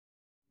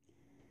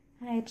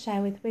Hi, it's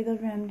Shiy with Wiggle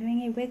Room,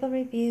 doing a wiggle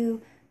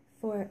review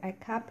for a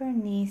copper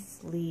knee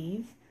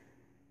sleeve.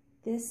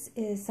 This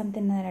is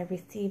something that I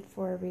received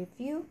for a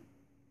review.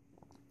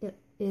 It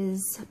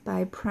is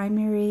by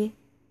Primary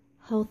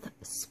Health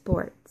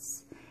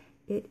Sports.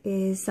 It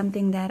is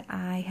something that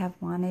I have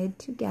wanted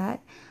to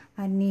get,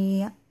 a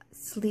knee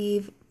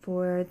sleeve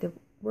for the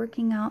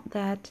working out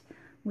that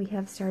we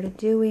have started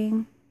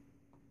doing.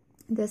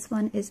 This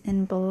one is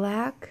in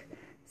black.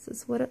 This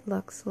is what it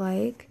looks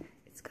like.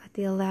 It's got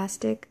the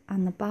elastic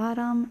on the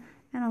bottom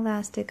and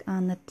elastic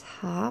on the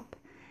top.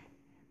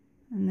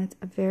 And it's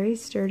a very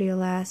sturdy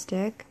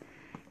elastic.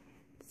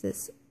 It's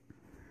this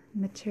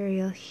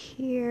material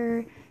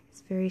here.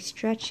 It's very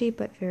stretchy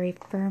but very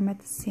firm at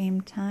the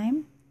same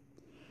time.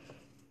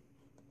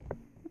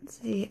 Let's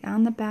see,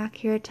 on the back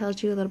here it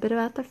tells you a little bit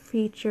about the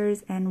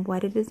features and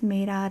what it is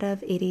made out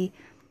of. 88%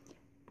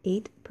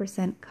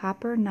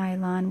 copper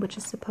nylon, which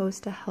is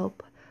supposed to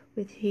help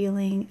with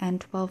healing,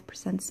 and 12%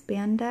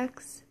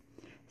 spandex.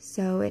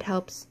 So it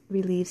helps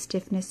relieve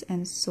stiffness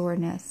and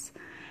soreness.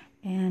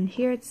 And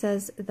here it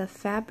says the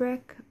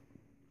fabric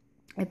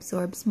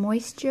absorbs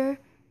moisture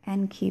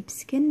and keeps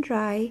skin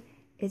dry.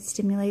 It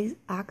stimulates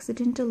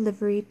oxygen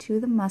delivery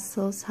to the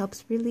muscles,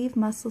 helps relieve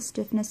muscle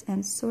stiffness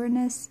and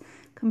soreness,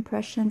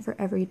 compression for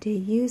everyday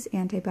use,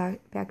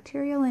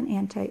 antibacterial and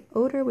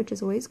anti-odor, which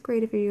is always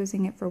great if you're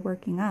using it for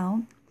working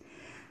out.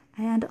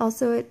 And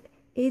also it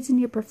aids in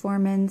your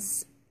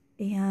performance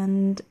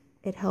and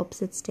it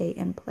helps it stay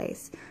in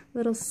place.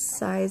 Little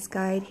size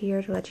guide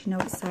here to let you know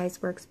what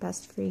size works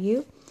best for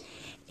you.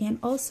 And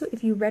also,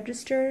 if you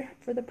register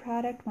for the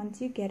product, once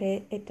you get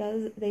it,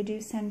 they do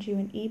send you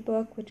an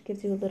ebook which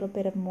gives you a little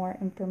bit of more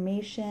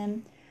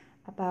information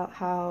about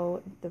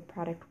how the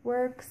product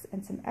works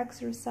and some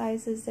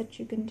exercises that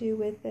you can do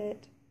with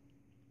it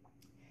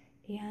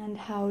and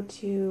how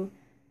to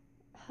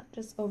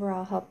just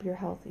overall help your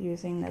health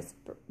using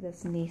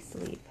this knee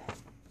sleeve.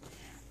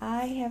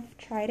 I have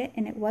tried it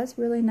and it was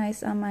really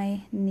nice on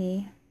my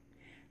knee.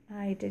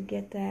 I did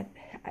get that.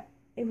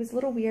 It was a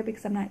little weird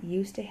because I'm not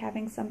used to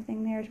having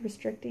something there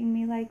restricting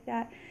me like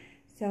that.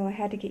 So I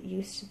had to get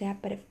used to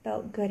that, but it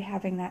felt good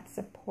having that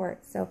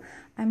support. So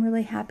I'm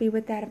really happy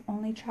with that. I've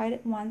only tried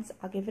it once.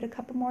 I'll give it a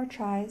couple more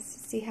tries to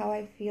see how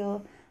I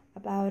feel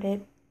about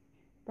it.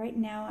 Right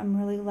now I'm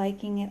really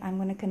liking it. I'm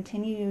going to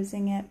continue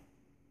using it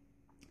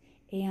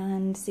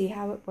and see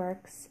how it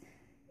works.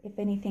 If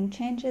anything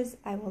changes,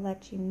 I will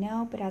let you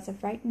know, but as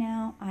of right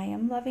now, I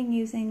am loving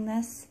using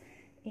this,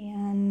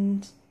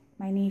 and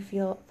my knee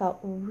felt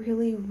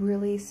really,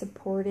 really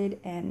supported,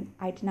 and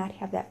I did not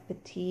have that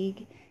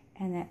fatigue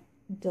and that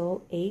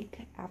dull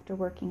ache after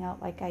working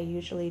out like I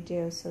usually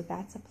do, so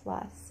that's a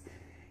plus.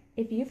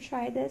 If you've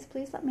tried this,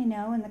 please let me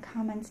know in the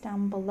comments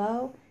down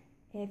below.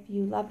 If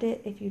you loved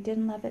it, if you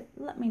didn't love it,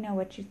 let me know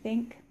what you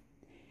think.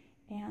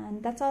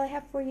 And that's all I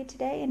have for you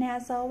today, and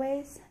as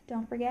always,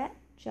 don't forget,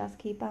 just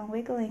keep on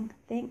wiggling.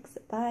 Thanks.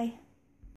 Bye.